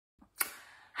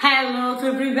Hello to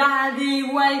everybody,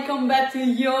 welcome back to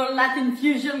your Latin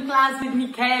Fusion class with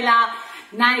Michaela.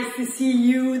 Nice to see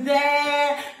you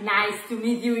there, nice to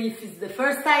meet you if it's the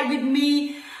first time with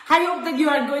me. I hope that you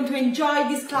are going to enjoy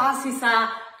this class. It's a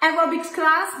aerobics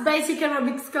class, basic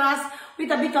aerobics class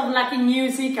with a bit of Latin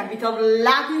music, a bit of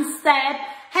Latin step,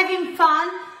 having fun,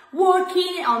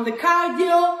 working on the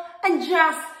cardio and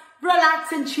just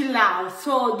relax and chill out.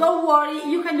 So don't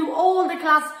worry, you can do all the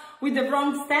class with the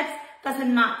wrong steps.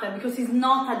 Doesn't matter because it's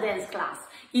not a dance class.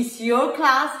 It's your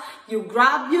class. You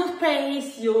grab your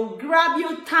pace, you grab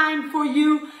your time for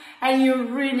you, and you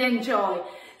really enjoy.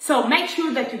 So make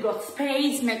sure that you got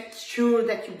space, make sure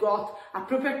that you got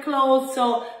appropriate clothes,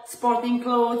 so sporting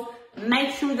clothes.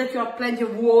 Make sure that you have plenty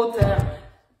of water.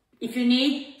 If you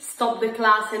need, stop the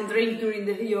class and drink during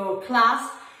your class.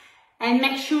 And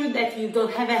make sure that you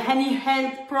don't have any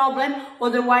health problem,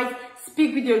 otherwise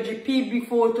speak with your GP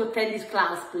before to attend this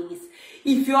class, please.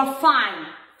 If you are fine,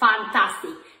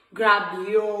 fantastic, grab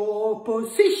your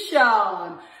position.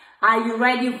 Are you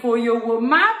ready for your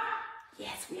warm-up?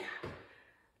 Yes, we are.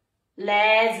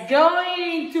 Let's go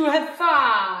to have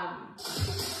fun.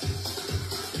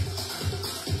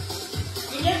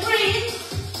 In your breathe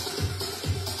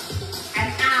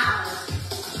and out.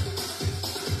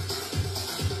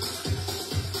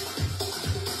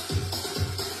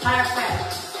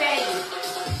 Perfect. Steady.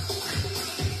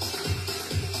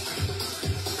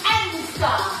 And we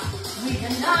start with a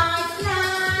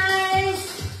nice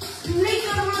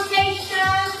little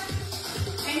rotation.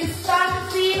 And you start to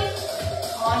feel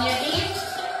on your hips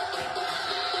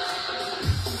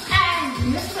and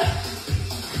in the stretch.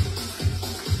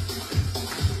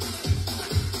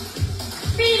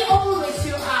 Feel always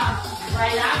your arms.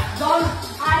 Relax. Don't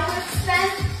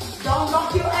hyperextend. Don't lock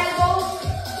your elbows.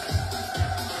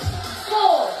 4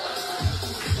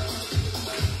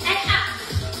 and up.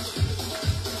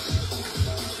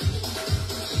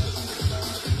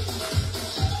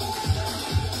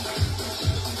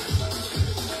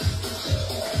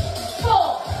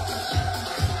 4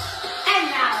 and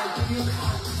now do you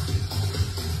count?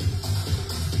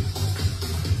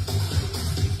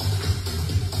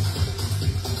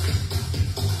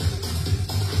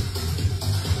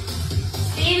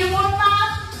 'Still warm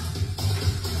up.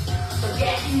 So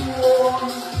getting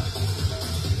warm.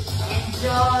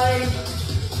 Enjoy.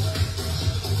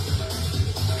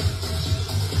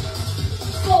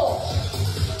 4.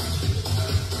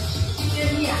 Keep your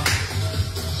knee up.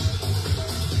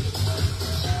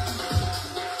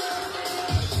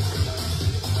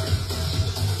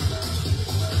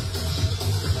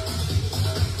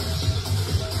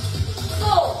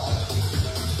 4.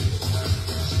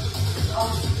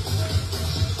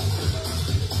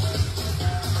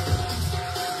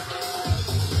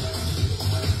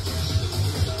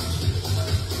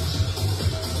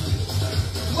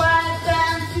 Well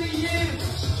done to you.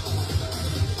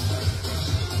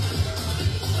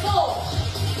 4.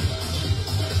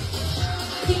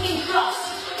 Kicking cross.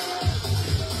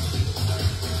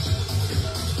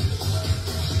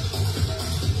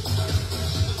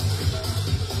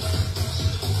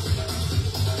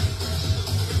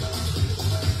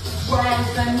 'Well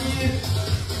done you.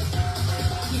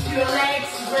 Keep your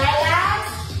legs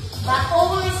relaxed, but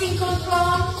always in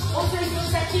control. Also if you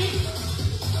set it.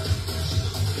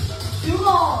 2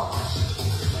 more.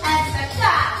 And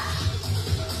touch.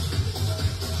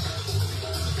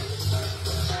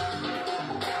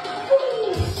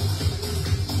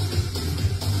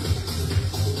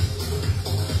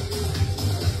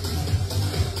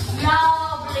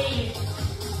 Lovely.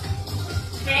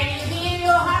 Can you hear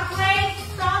your heart rate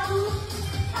start to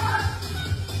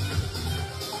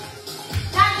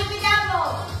now keep it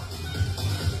double.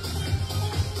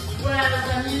 Well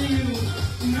done you.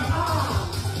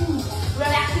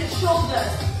 Relax your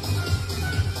shoulders.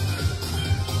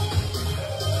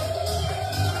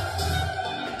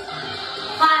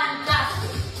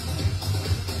 Fantastic.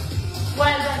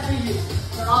 Well done to you.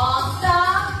 From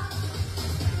stop.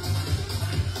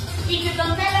 If you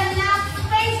don't have enough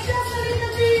space, just a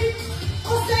little bit,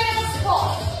 or stay on the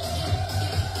spot.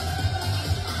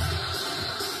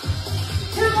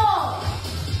 2 more.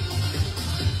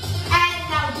 And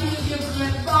now do your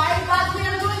movement body, but we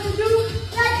are going to do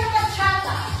like a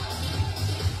bachata.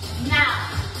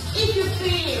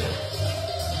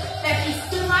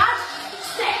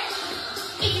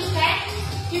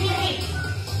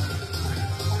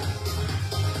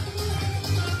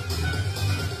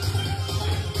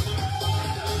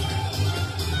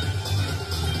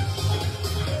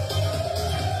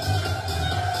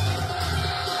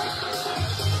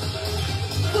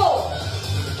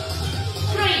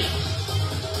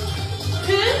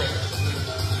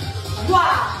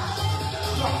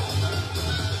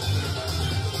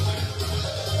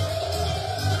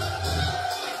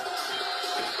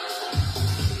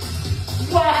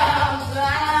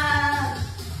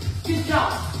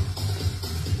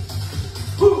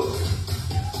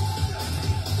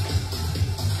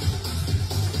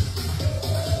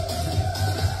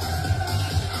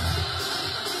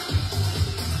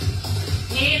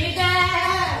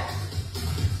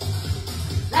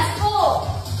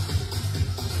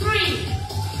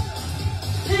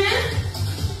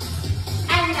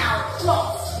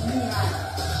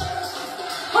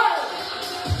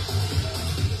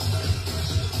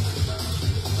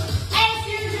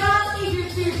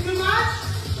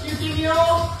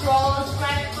 cross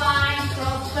back line,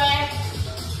 cross back.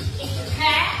 If you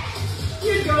can,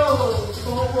 you go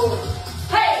forward.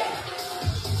 Hey!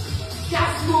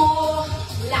 Just more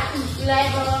Latin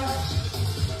flavor.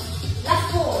 Last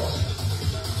 4.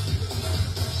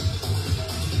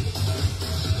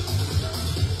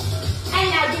 And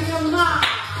now do your mark.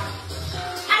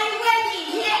 Are you ready?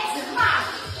 Yes, mark.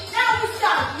 Now we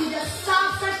start with the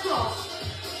salsa cross.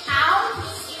 Out,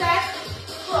 step,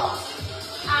 cross.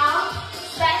 Out,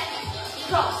 step,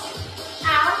 cross.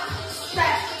 Out,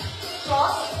 step,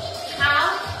 cross.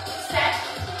 Out, step,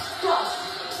 cross.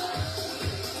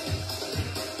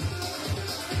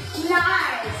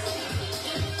 Nice.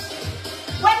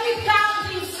 When we count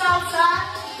in salsa,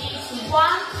 it's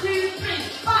 1, 2, 3,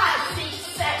 5, 6,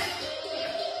 7.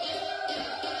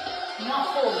 Not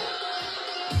 4.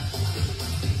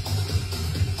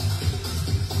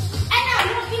 And now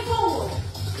looking forward.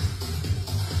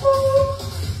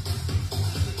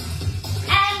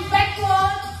 And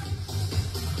backward.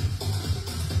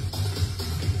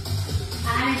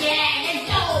 And again, let's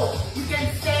go. You can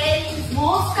stay in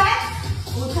small steps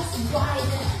or just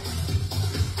wider.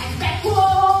 And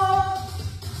backward.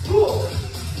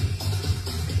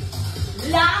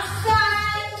 Last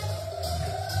time.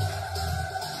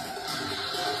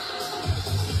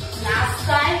 Last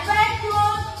time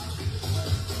backward.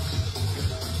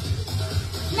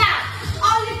 Now,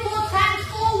 only 4 times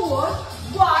forward.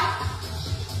 1,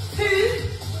 2.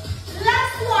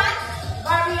 Last one.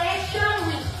 Variation,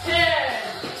 we turn.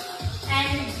 And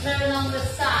we turn on the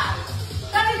side.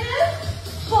 Can we do?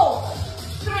 4,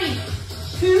 3,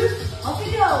 2. Off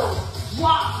we go.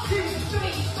 1, 2,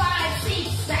 3, 5, 6,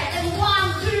 7.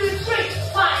 1, 2, 3,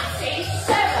 5, 6,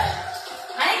 7.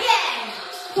 And again.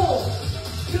 4,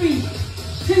 3,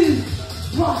 2,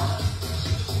 1.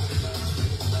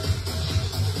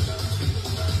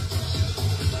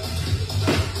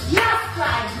 Last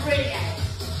try, brilliant.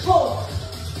 4,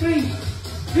 3,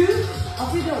 2,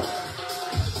 off we go.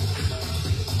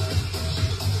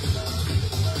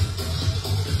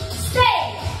 Stay.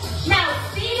 Now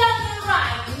feet on the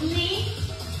right knee.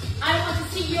 I want to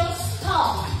see your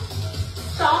stomp.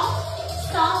 Stomp,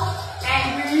 stomp, and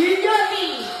release your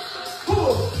knee.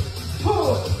 Pull,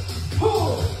 pull,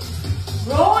 pull.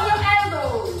 Roll your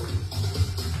elbows.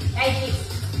 Like this.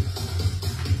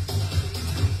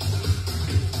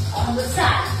 On the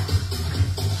side.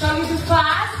 Shall we do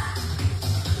fast?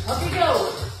 Off we go.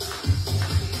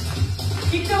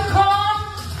 Keep your calm.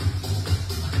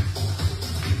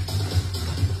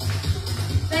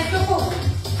 Let's go forward.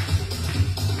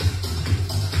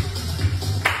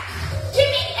 Give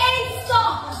me 8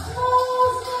 stomps.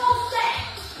 Small step.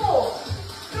 4,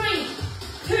 3,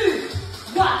 2,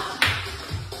 1.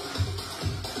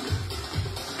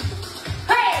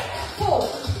 Hey! 4,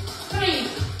 3,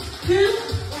 2.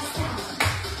 Last down.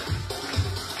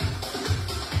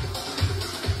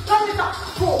 From the top.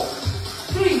 4,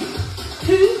 3,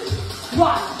 2,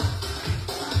 1.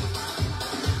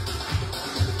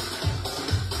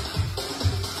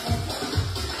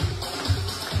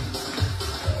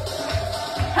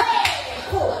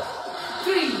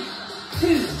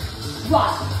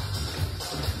 One.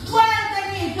 Well,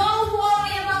 baby, don't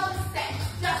worry about the steps.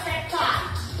 Just have time.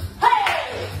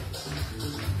 Hey!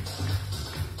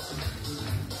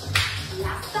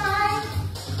 Last time.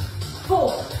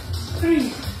 4,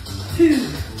 3, 2,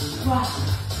 1.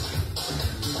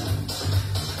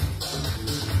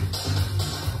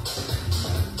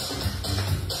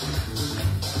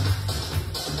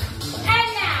 And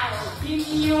now, give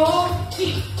me your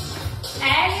feet.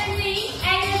 And your knee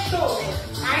and your shoulder.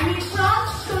 I'm in front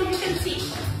so you can see.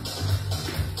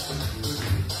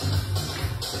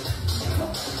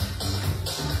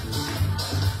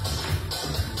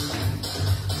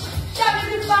 Shall we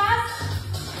do fast?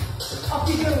 Off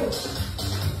we go.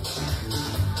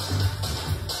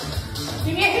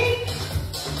 Give me a hit.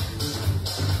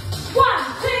 1,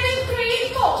 2,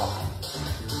 3, 4.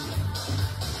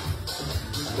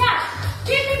 Now,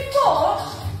 give me 4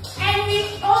 and we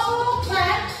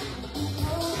open.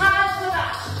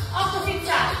 Opposite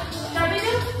side. Shall we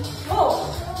do? 4,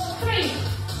 3,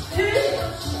 2,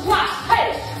 1. Hey!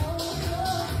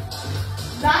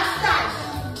 Last time.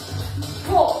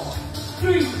 4,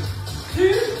 3, 2,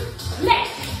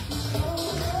 left.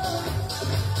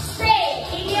 Stay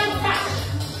in your touch.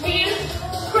 Heel,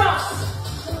 cross.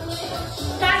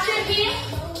 Touch your heel.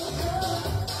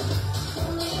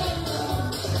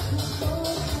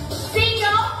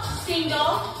 Single,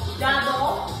 single,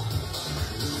 double.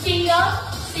 Single,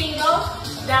 single,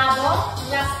 double,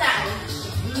 last time,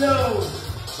 low.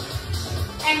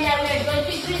 And then we're going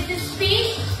to increase the speed.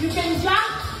 You can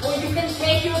jump or you can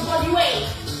take your body weight.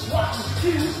 1,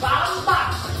 2, bam,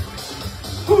 bam.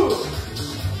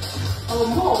 Or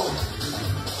more.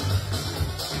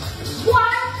 1,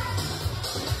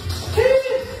 2,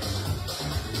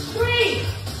 3,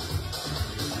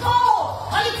 4.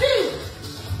 Only 2.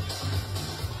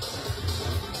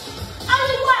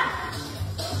 Only 1.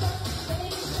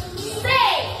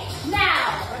 Stay. Now,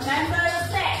 remember the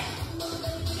step.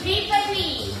 Keep the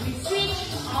knee. We switch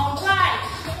on right.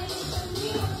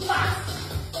 Fast.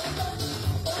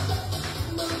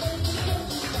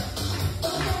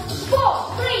 4,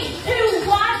 3, 2,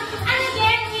 1. And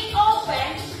again we open.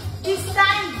 This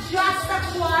time just a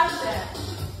quarter.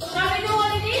 Shall we do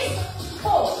what it is?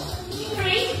 4,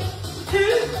 3,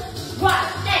 2, 1.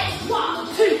 And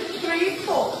 1, 2, 3,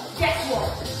 4. Guess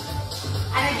what?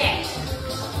 And again.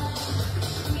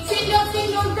 Single,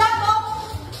 single, double.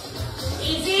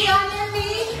 Easy on your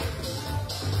knee.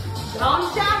 Don't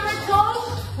jump at all.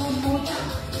 One more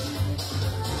time.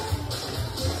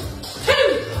 2.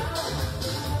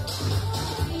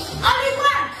 Only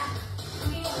 1.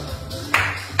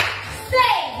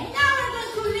 Stay. Now we're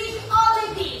going to leave all of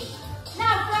this.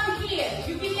 Now from here,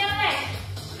 you give me a leg.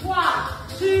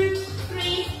 1, 2,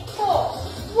 3, 4.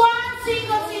 1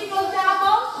 single, single,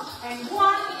 double. And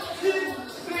 1, 2,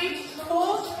 3,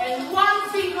 4. And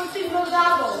 1 single, single,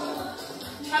 double.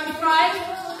 Shall we try?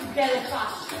 Together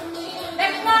fast.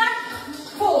 Next one.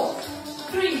 4,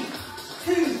 3,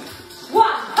 2,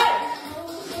 1. Hey!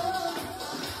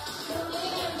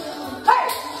 Hey!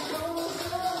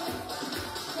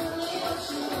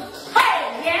 Hey!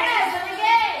 Yes, and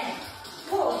again.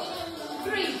 4,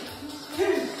 3, 2,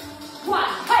 1.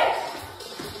 Hey!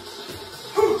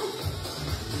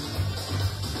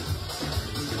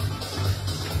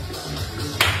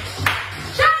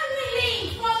 Shall we lean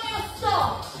from your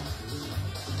stop?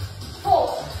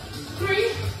 4,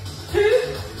 3, 2,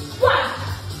 1.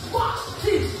 1,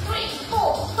 2, 3,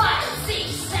 4, 5, 6,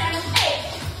 7, 8.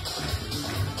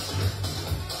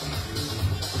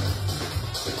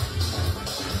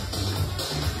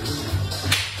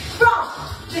 From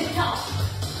the top.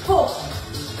 4,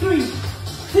 3,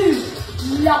 2,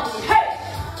 lovely. Hey!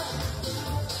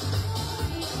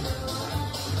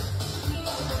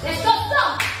 Let's go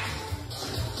stop.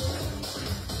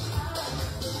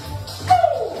 Woo!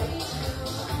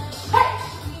 Hey!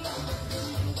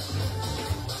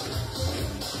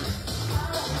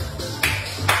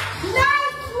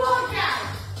 Nice workout.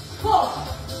 4,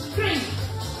 3,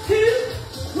 2,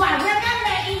 1.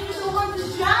 Remember, if you don't want to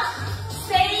jump,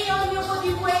 stay on your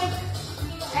body weight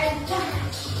and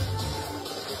dash.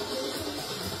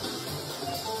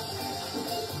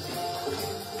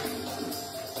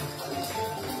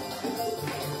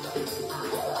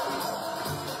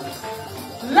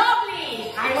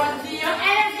 Lovely. I want to see your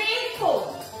energy. 4,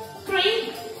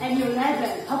 3, and your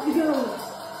level. Up you go.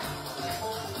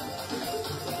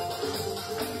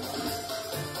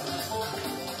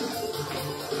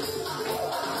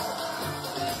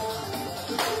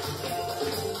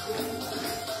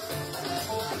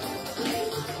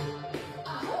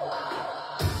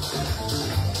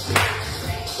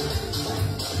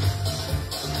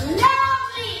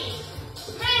 Lovely.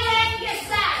 Mirror your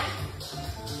side.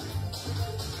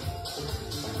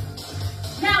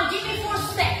 Now give me 4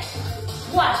 steps.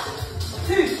 1,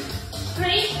 2,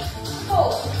 3,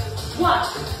 4. 1,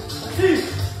 2,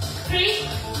 3.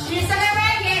 Here's some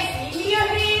merengues. Give me your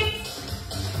hips.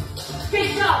 Good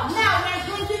job. Now we're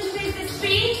going to increase the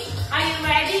speed. Are you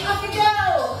ready? Off you go.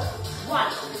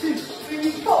 1, 2,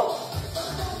 3, 4.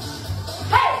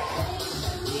 Hey!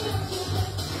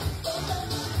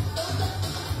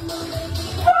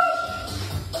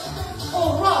 Push! Or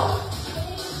roll.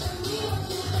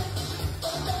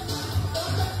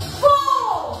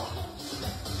 4,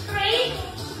 3,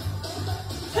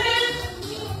 2,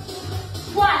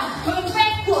 1. Going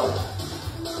backward.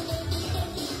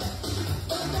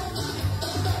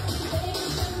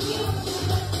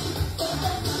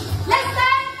 Let's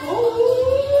back. Ooh.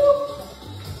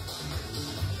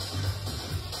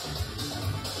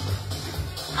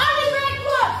 Only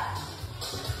backward.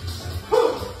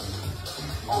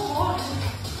 Oh,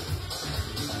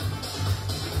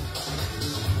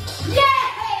 yeah!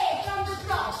 From the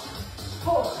top.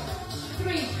 4,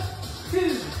 3,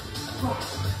 2, 1.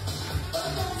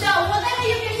 So whatever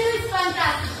you can do is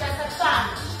fantastic. Just have fun.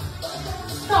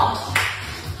 Stop.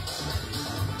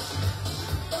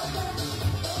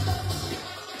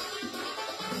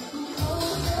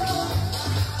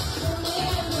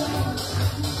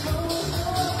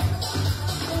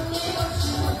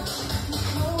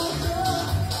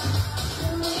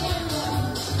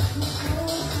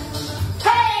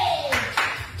 Hey!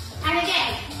 And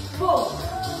again. 4,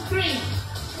 3,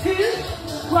 2,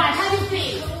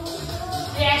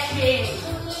 stretching.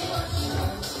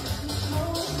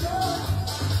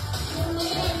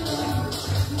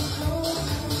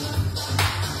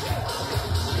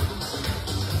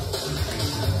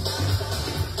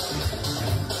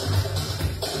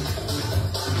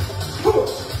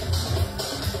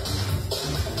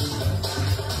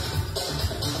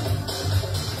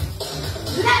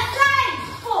 Left side.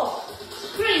 4,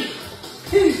 3,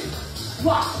 2,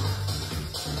 1.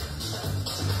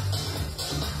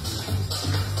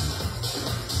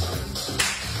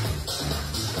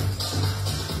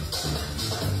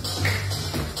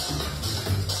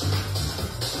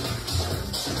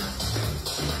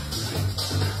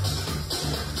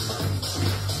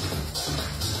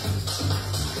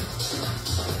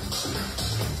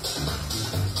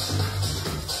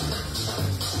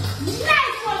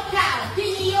 Nice workout.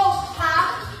 Give me your pop.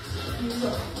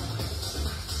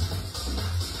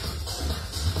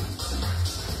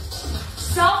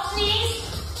 Soft knees.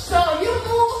 So you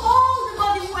move all the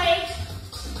body weight.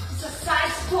 It's a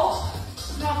side squat.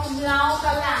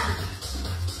 Nota lunge.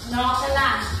 Nota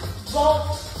lunge. Both.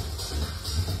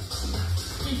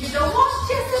 If you don't want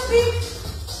just a bit,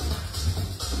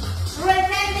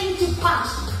 pretending to pump.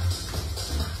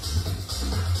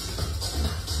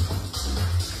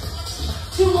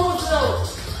 Two more slow.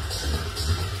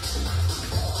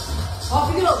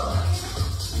 Off you go.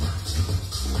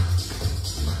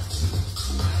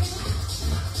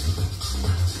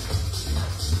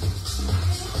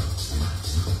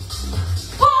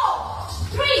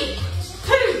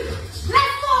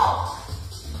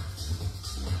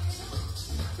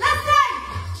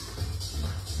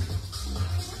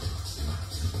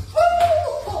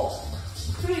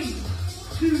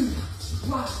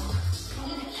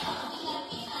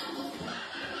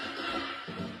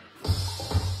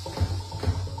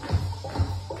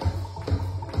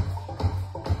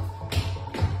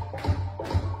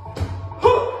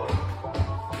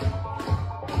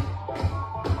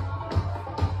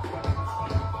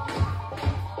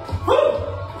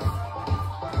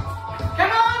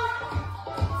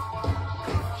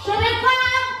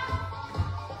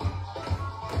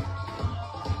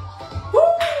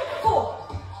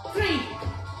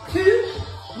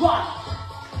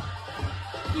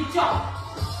 Good job.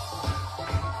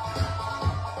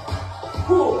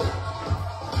 Cool.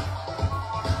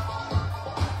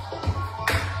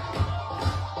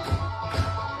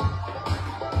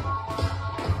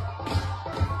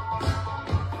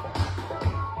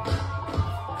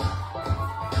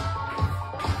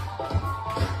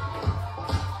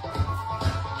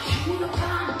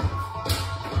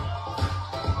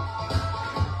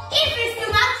 If it's too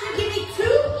much, you give me 2.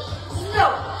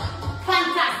 Slow.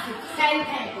 Fantastic. Same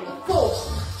tempo. 4,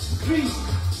 3,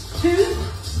 2,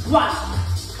 1.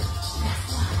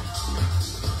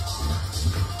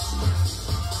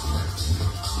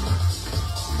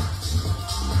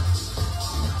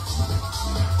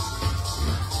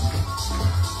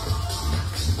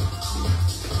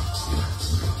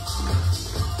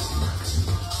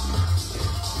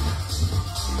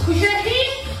 Push your hip.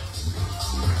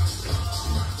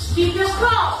 Keep your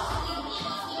core.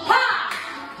 Ha!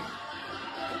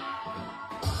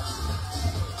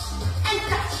 And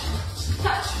touch,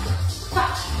 touch,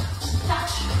 touch,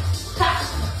 touch, touch.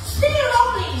 Still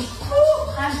rolling. Ooh,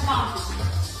 and pumping.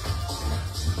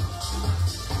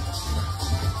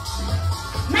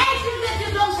 Make sure that you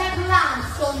don't have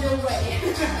lumps on your way.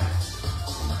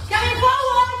 Coming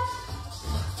forward.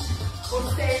 Or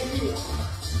stay here.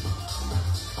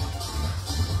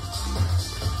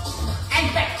 And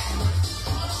back.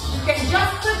 You can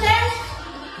just pretend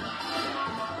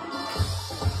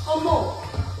or more.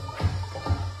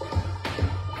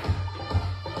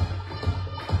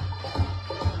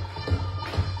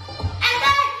 And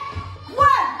back. 1,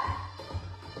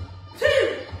 2,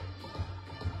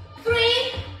 3,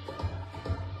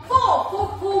 4. For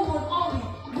forward only.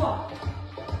 1.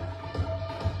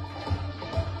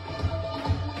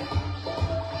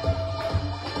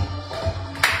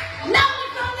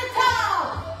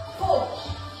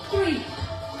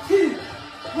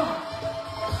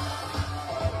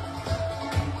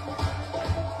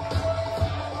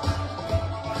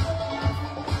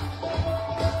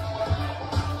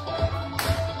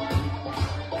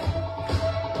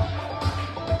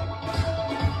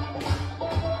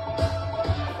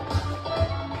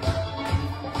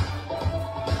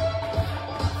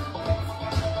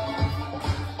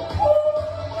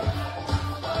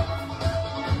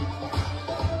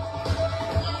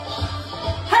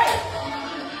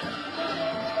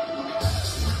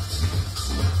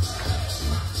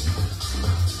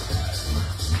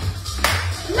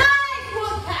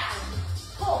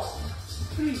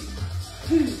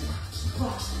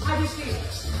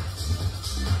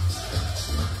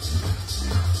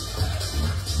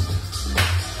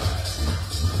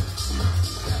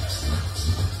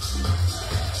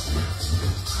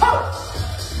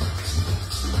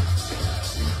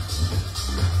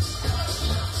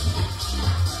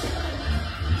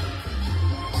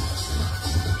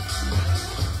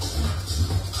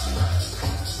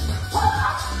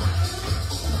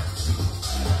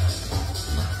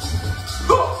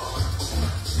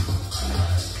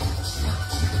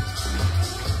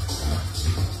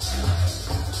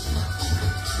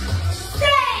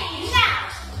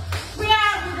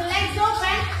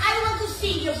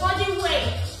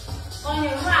 On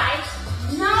your right,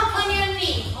 not on your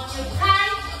knee, on your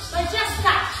thigh, but just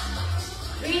touch.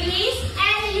 Release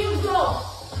and you go.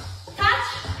 Touch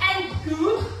and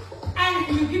do, and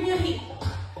you give your hip.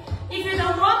 If you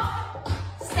don't want,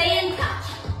 stay and touch.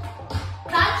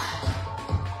 Touch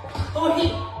or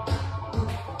hip.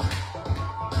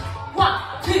 1,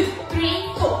 2,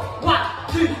 3, 4. 1,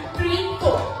 2, 3,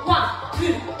 4. 1,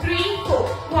 2, 3, 4.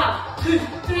 1, 2,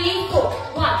 3, 4.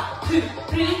 1, 2,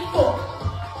 3, 4.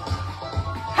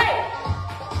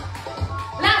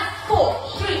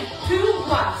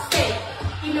 Stay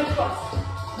in the cross.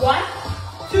 1,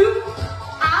 2,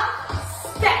 up,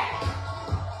 step.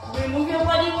 Remove your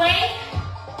body weight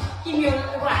in your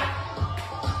right.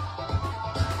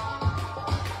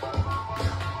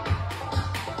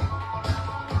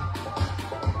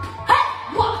 Hey,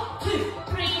 1, 2,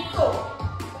 3, 4.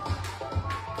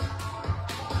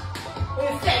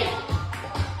 We'll stay.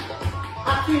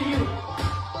 Up to you.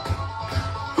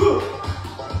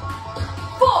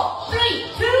 4, 3,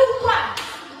 2, 1.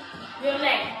 Your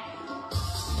leg.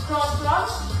 Cross,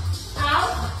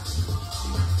 out.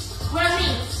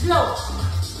 Running, slow.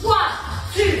 1,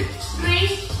 2, 3,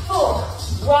 4.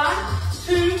 1,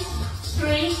 2,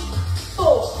 3,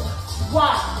 4.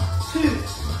 1, 2,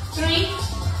 3,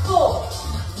 4.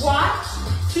 1,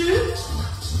 2,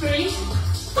 3,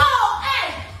 4.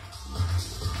 And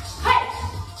hey.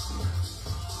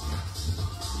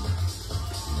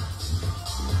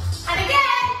 And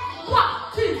again. 1,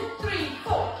 2, 3,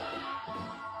 4.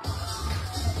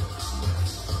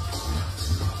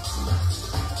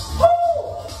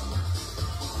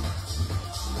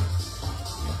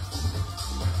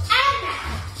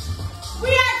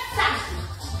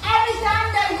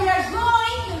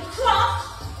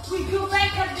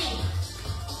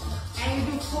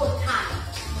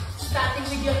 Starting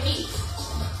with your hips.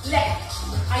 Left.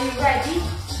 Are you ready?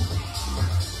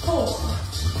 4,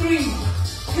 3,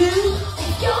 2,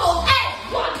 and go. And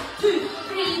 1, 2,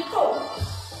 3, 4.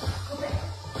 Go back.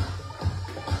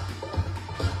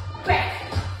 Back.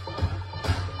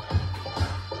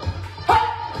 Hey.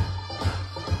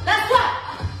 Last one.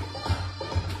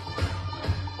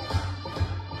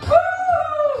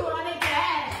 Woo! And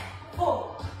again.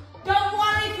 4. Don't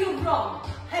worry if you're wrong.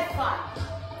 Have fun.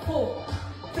 4,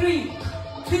 3,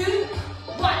 2,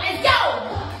 1, let's go!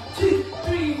 1, 2,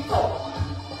 3, 4.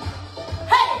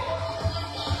 Hey!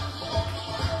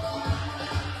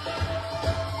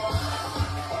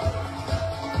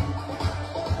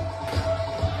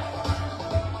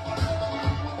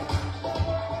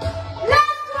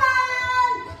 Last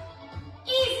one!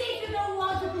 Easy if you don't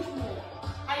want to push more.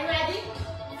 Are you ready?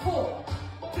 4,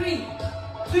 3,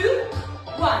 2,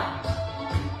 1.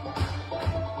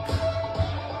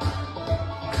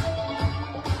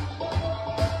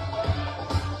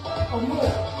 Or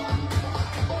more.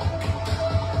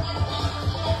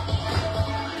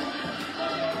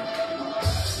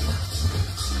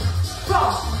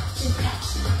 Cross and tap.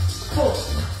 4.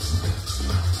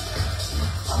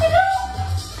 Okay, go.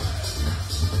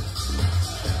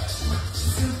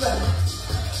 Super.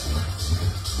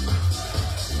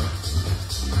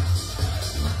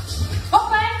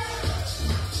 Open.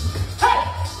 Hey,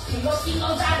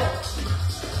 single, double.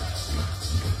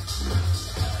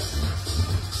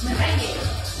 Merengue.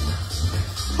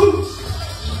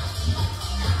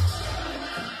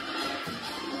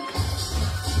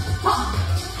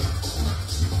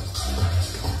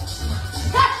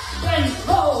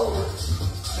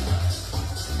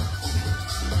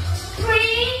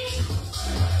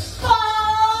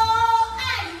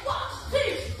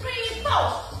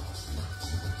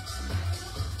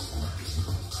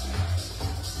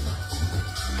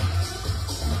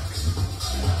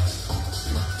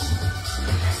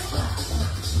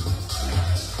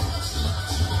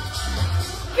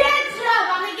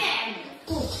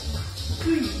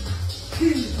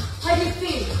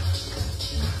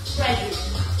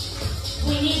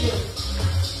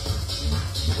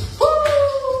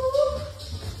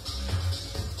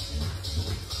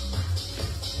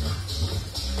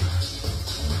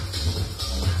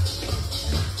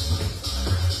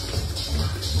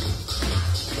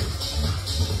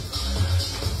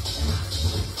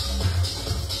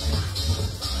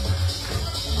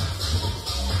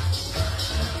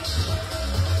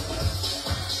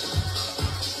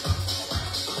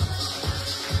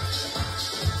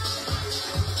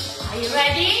 you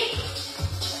ready?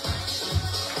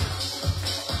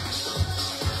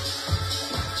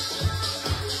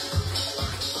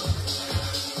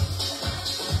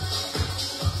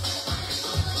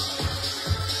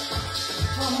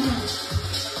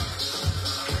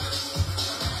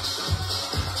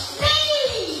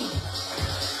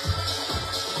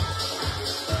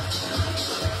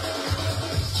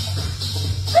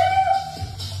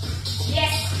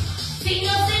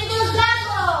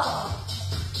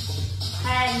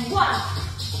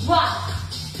 One,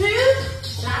 two,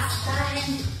 last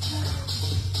time.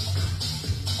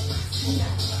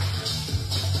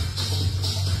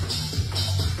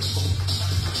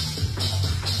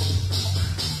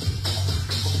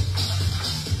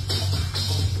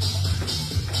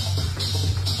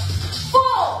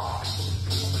 Four,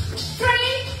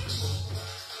 three,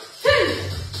 two,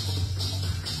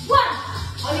 one.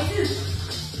 Only two.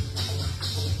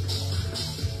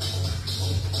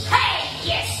 Hey,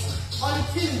 yes. Only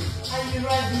two. Are you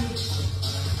ready?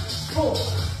 4,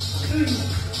 3, 2,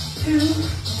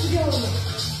 go.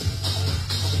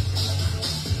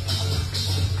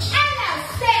 And now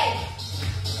stay.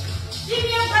 Give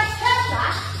me a bachata.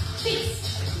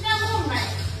 6. Now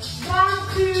movement.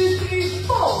 1, 2, 3,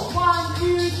 4. 1,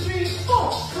 2, 3,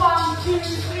 4. 1, 2,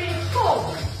 3, 4.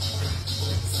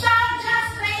 Start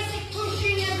just basic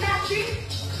pushing and touching.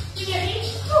 Ready?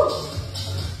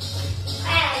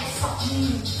 And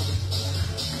softening.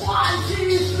 1,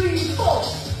 2, 3, 4.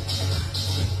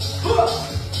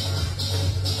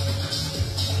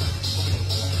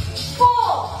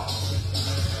 4,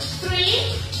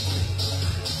 3,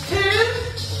 2,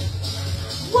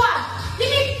 1. Give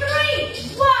me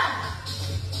 3. 1,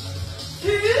 2,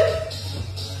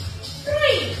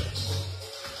 3.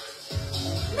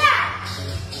 Now,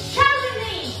 shout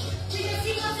me with a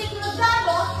single,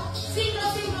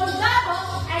 double,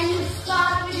 and you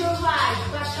start with your right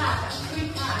bachata 3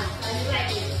 times. Are you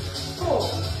ready? 4,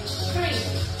 3,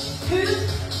 2,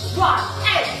 1,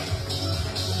 and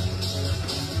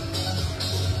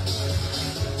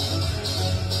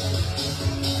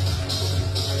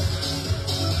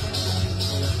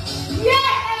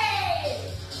yay!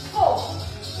 4,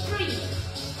 3,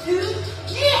 2,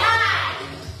 knee high.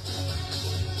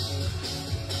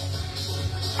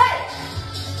 Hey!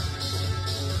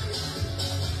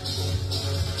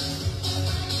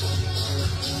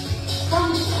 From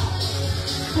the top.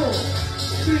 4,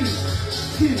 3,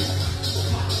 2,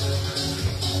 1.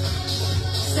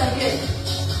 So good.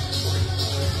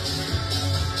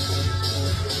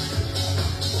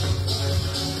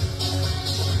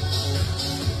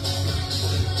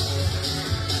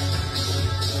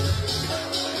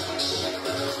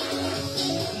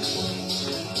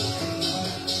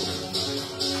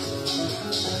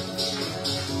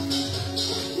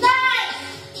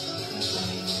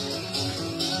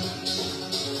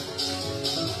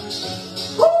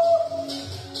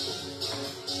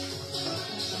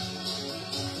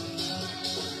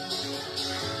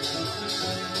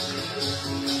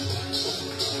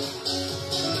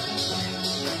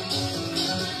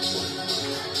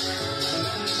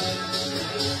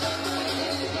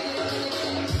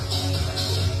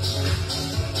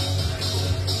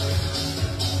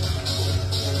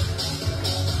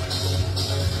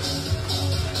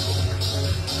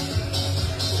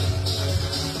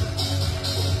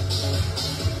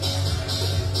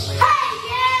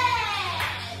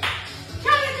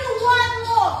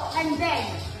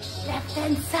 Left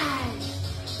hand side.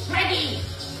 Ready?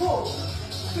 4,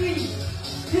 3,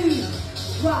 2,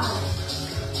 1.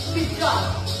 Good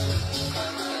job.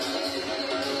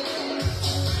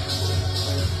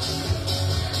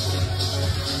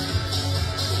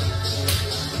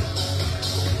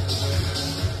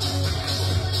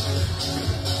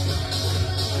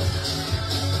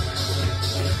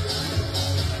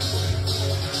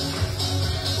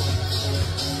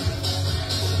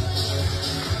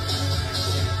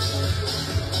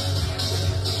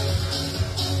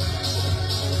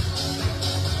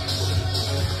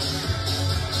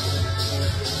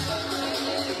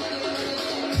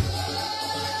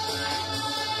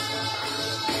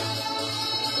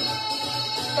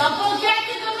 Don't forget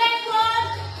to the next one.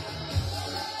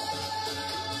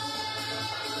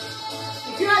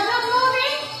 If you are not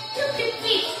moving, you can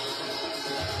keep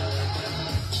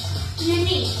your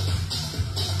knee.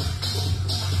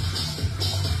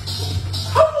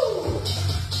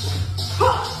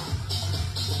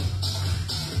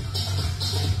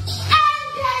 And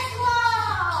guess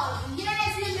what?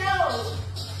 Yes, you know.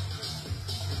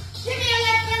 Give me your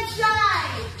left hand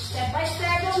side. Step by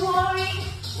step, don't worry.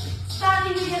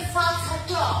 Starting with your socks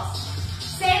across.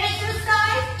 Same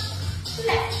exercise.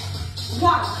 Left.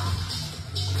 1,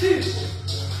 2,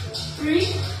 3,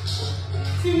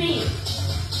 to knee.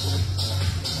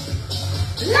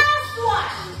 Last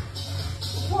one.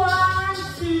 1,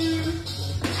 2,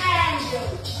 and go.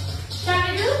 Shall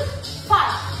we do?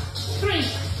 5, 3,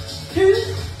 2,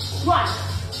 1.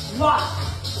 1,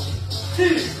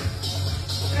 2,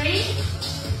 3,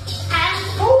 and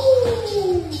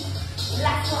boom.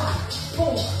 Last one.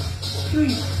 4, 3,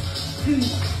 2,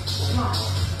 1.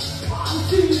 1,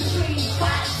 2, 3,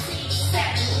 5, 6,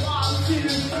 7. 1, 2,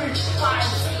 3, 5,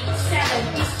 6,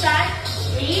 7. This time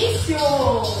is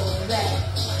your leg.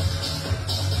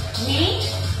 Knee,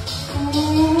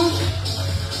 push,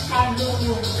 and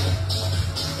move.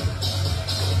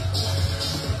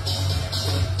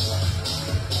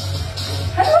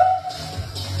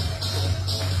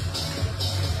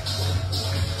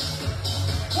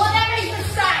 Whatever is the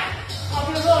sign of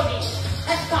your rolling,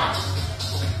 that's fine.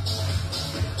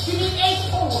 You need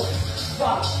 8 forward. 1,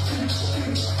 2,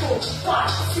 3, 4,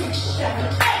 5, 6, 7,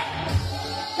 8.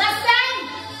 Last time.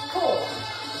 4,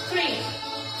 3,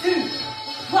 2,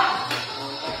 1.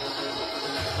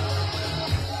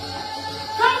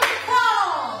 From the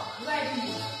top. Ready.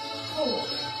 4,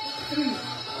 3,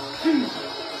 2,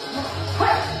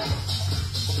 1.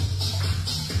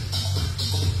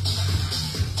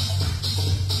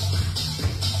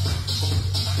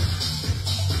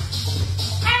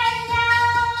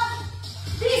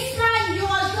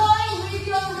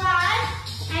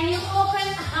 And you open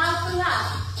half a lap.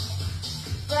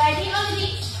 Ready on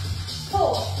this.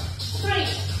 4, 3,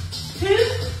 2,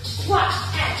 1.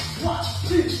 And 1,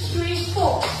 2, 3,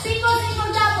 4. Single,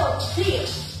 single, double. Here.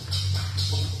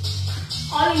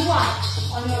 All in one.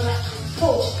 On your left.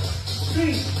 4,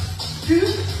 3, 2,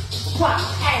 1.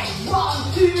 And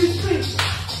 1, 2, 3.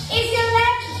 Is your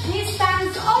left knee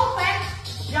stands open?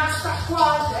 Just a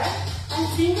quarter. And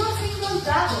single, single,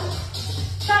 double.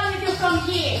 Shall we do from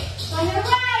here? On your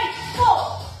right, 4,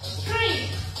 3,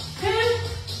 2,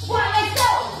 1, let's go.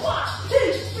 1, 2,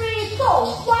 3, 4.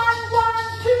 1, 1,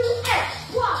 2, and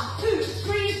 1, 2,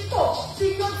 3, 4.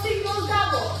 Single, single,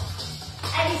 double.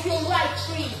 And it's your right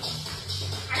 3.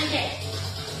 And again,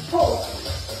 4,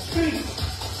 3,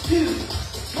 2,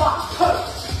 1, go.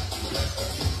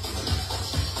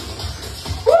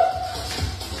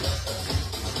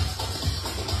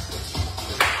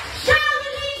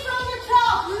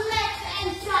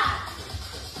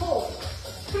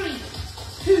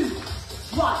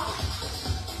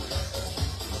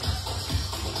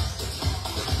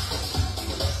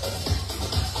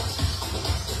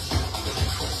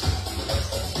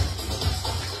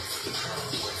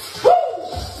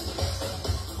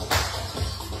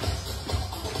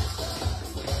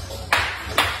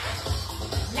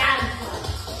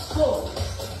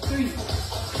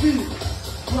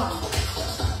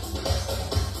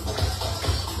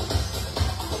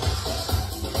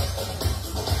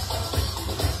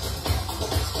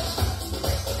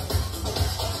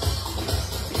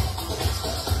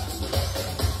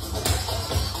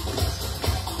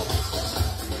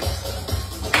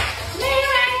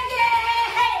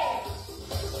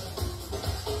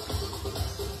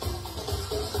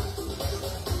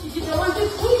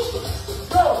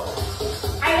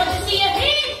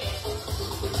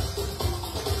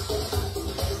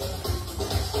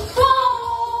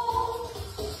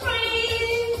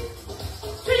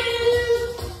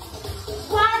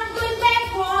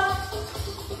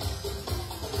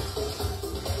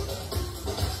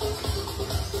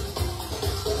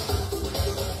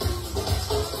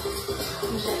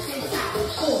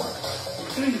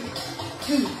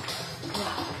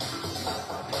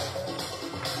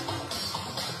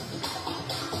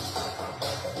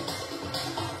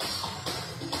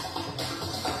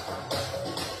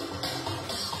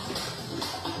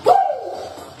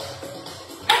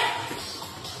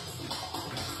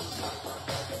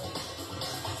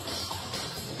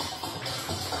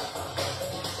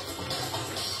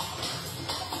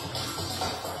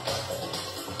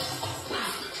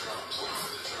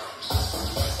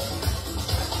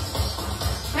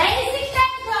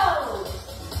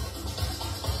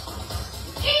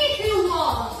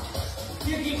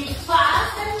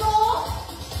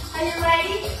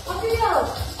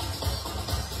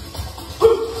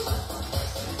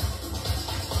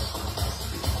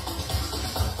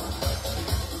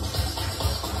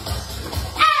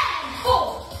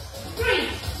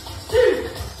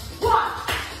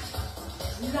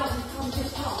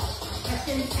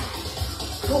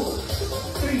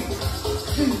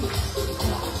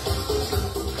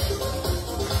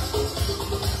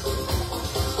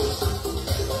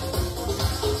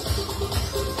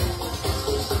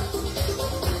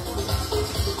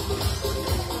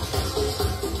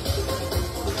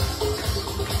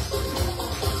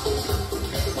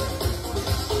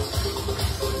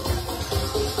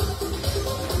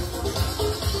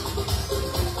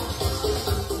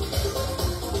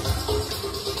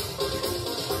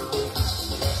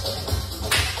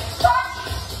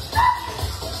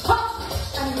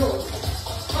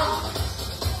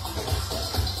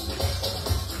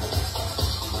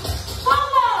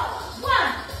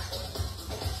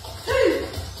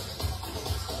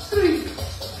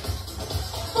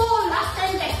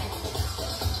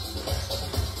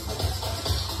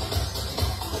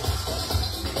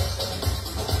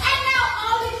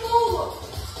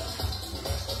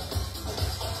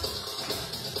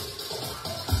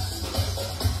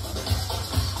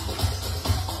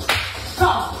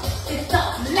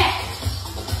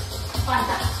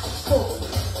 Fantastic. 4,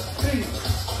 3,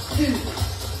 2,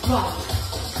 1.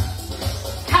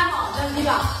 Come on, don't give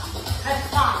up. Have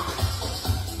fun.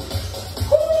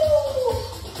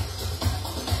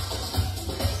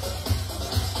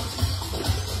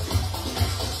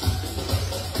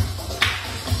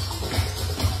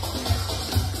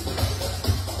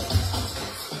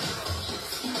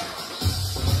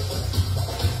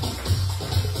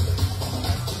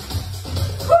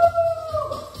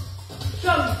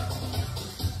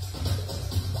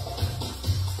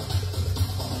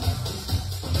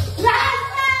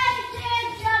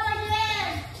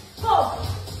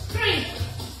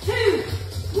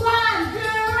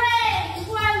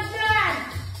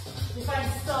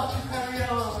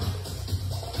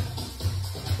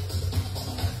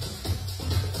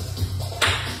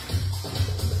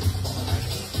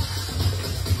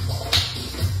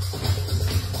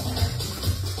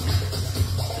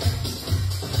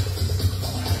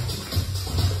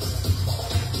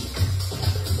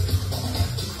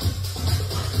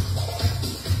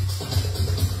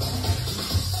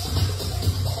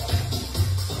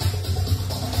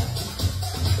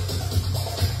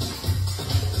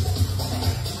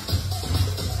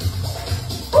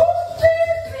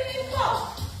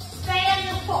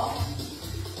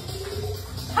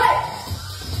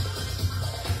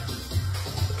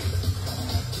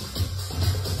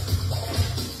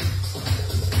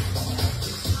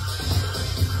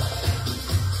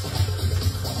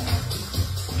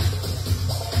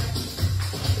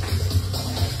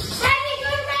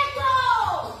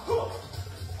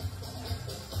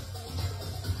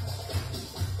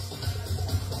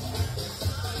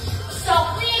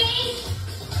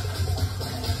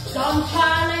 Don't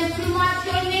challenge too much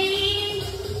your knees.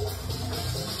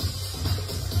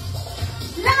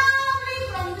 Slowly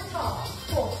from the top.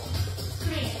 4,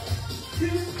 3, 2,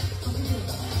 continue.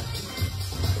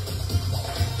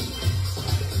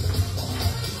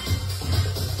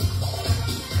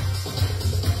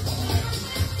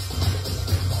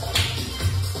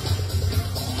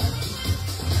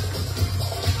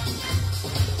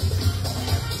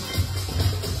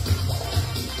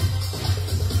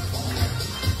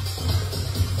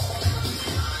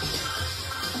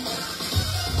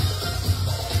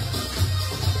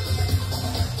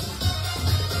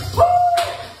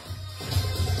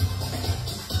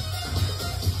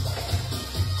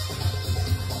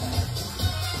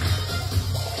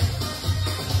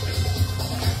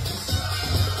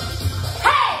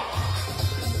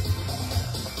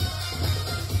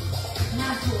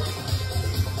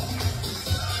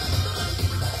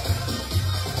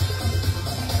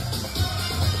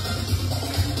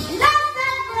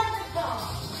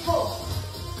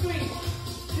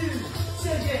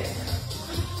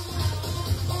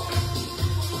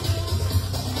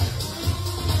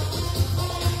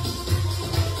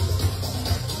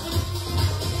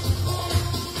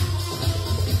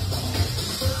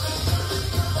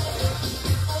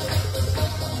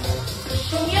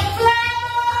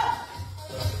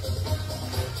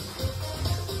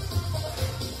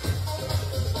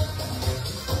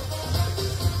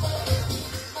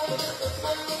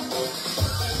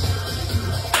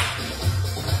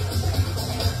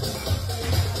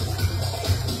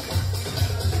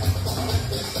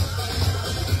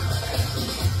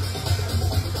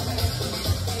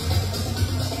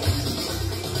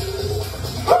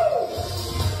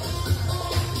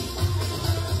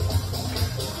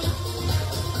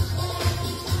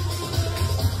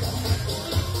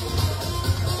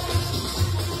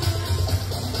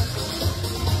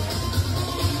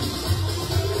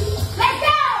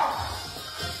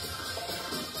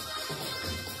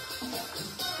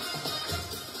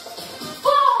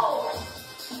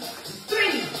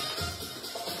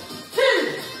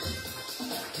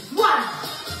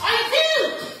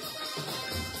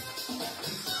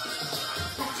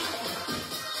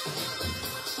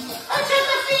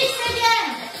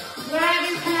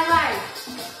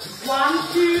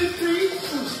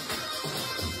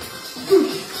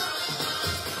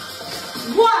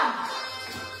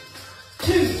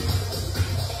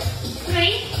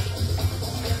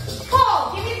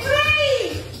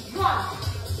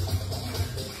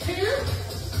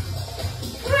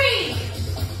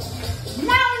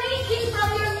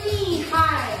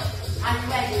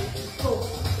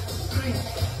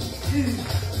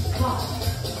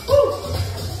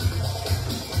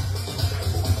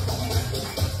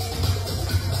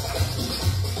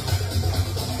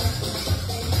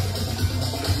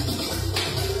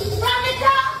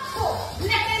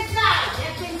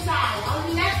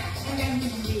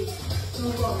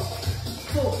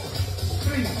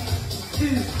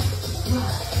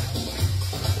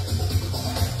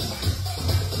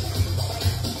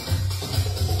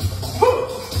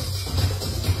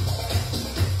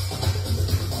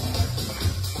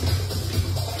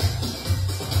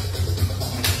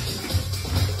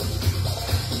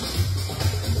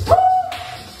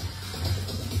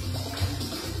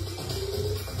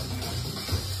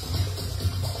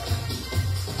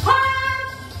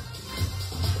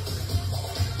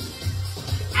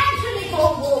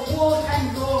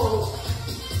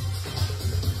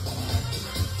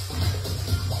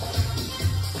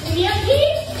 Yogi.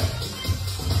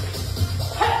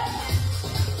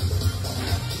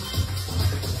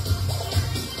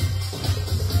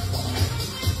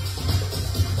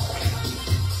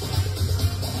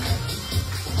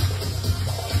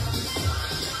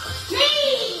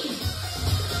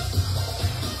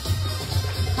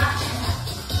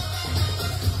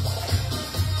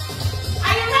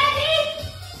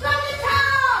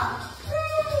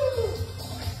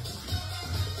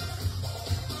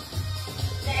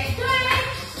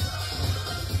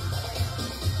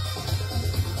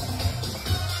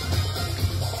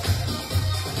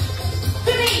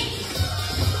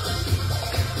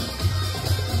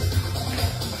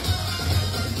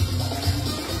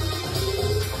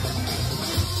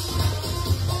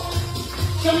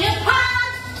 Show me a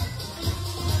pass.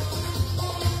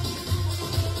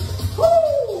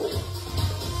 Woo.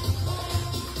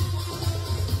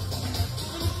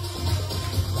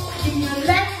 In your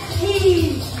left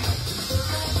heel.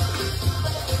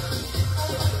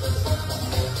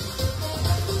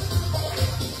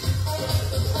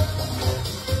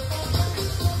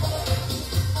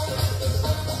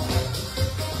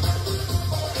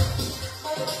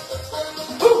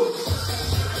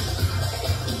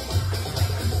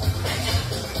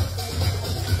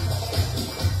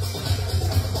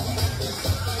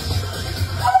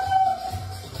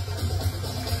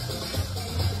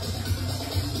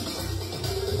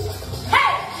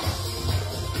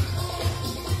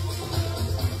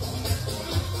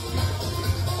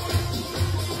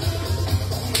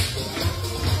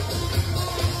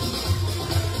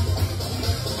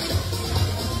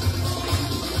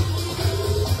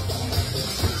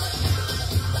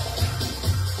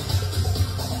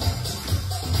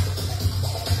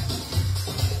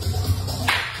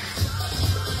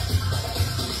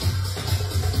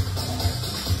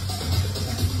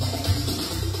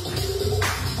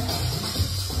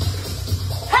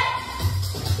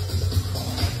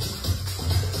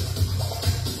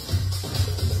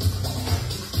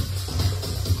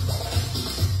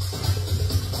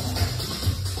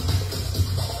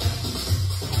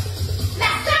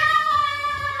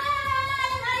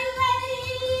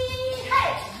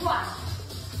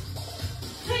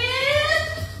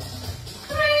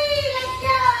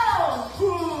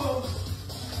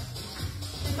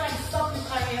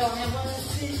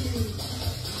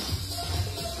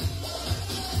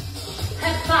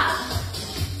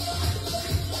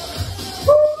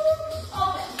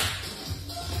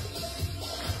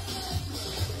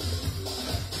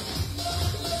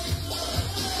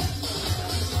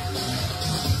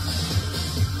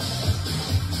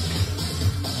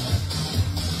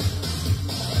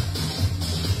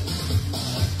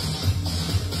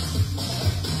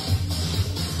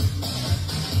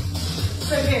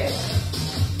 So good.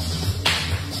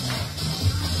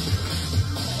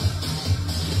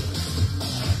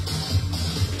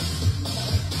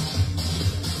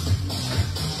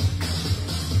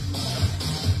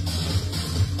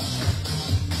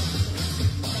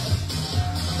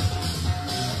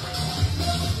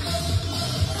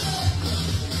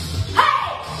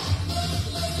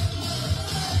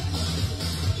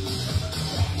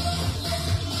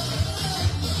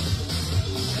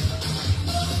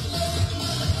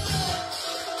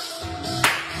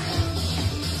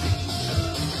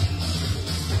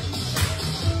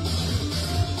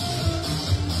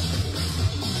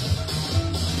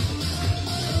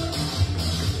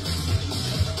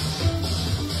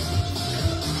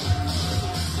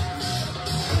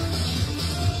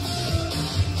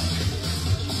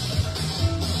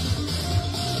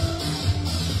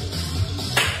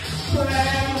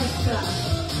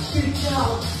 Good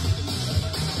job.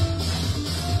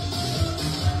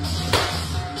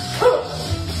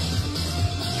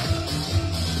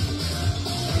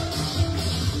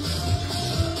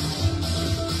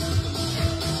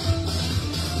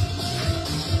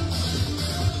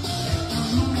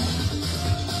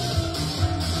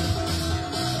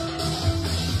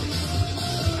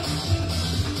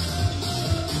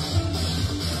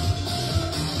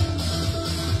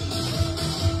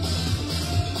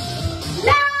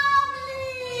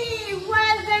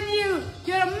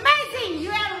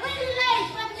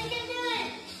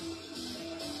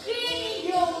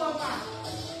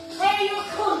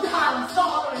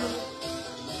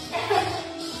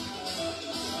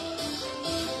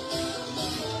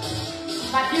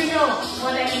 But you know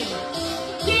what I mean.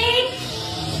 Keep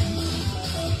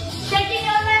shaking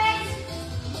your legs.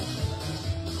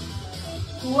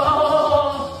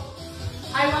 Whoa!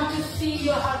 I want to see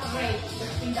your heart rate.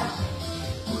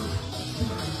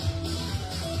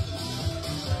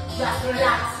 Just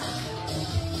relax.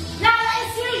 Now,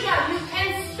 as usual, you can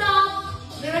stop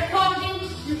the recording.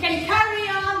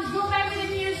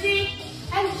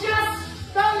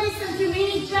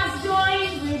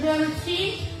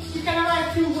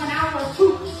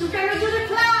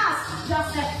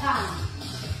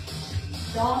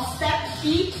 Don't stop,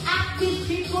 keep active,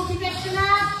 keep motivation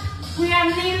up. We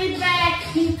are nearly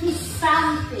back into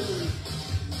something.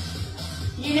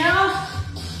 You know,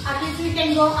 at least we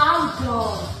can go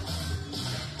outdoor.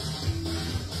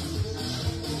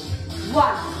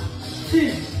 1,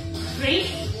 2, 3,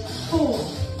 4.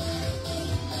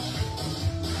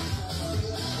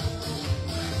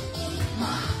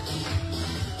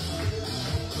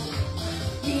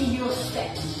 Feel your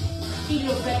step, feel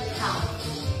your back out.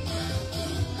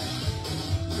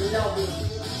 Lovely.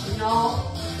 No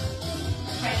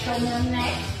pressure on your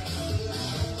neck.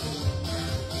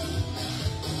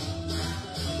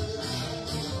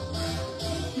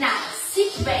 Now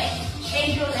sit back,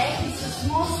 change your leg. It's a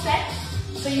small step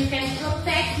so you can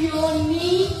protect your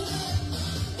knee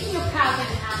and your calf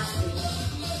and hamstring.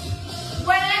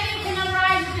 Wherever you can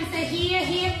arrive, you can say here,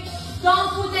 here. Don't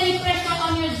put any pressure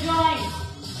on your joints.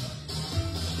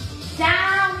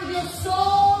 Down with your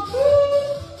soul.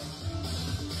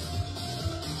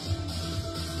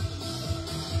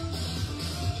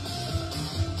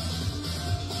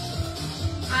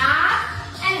 Up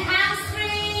and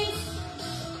hamstrings.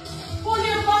 Pull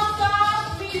your butt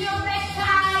up, feel your back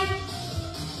tight.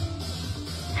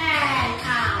 And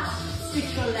out.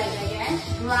 Switch your leg again.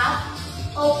 Grab,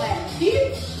 open,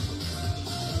 heel.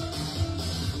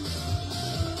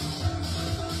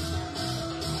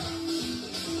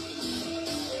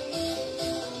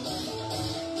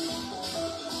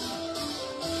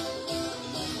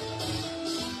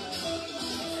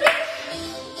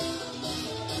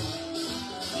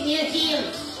 In your heel,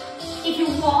 if you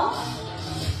want,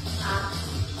 up.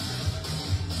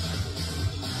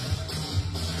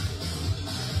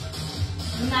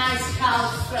 Nice calf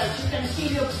stretch. You can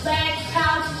feel your back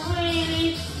calf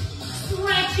really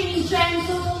stretching,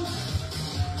 gentle,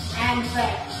 and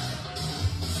back.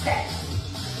 Step.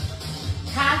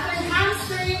 Calf and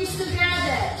hamstrings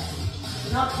together.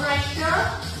 No pressure.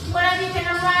 Wherever you can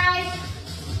arrive.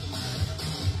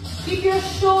 Keep your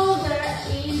shoulder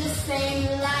in the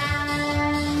same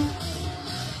line.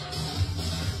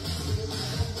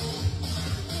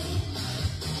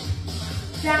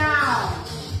 Down.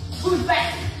 Push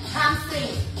back.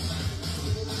 Hamstring.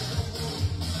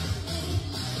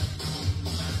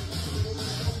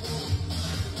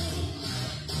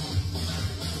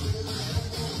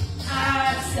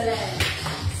 Excellent.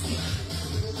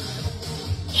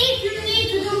 If you need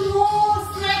to do more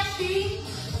stretching,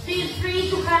 feel free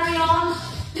to carry on.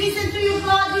 Listen to your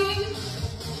body.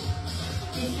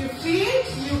 If you feel,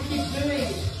 you keep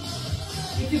doing.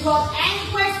 If you got any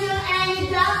question, any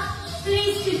doubt,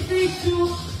 please feel free to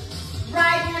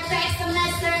write me a text, a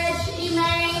message,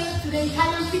 email to the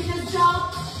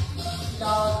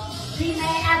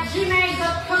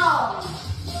italianfitnessjob@gmail.com.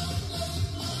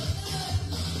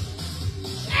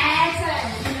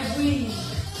 Excellent. Gonna breathe.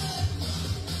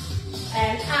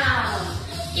 And out.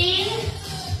 In.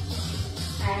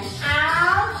 And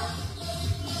out.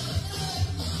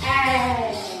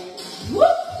 And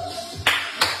whoop.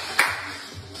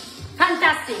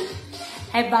 Fantastic.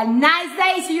 Have a nice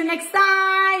day. See you next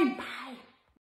time.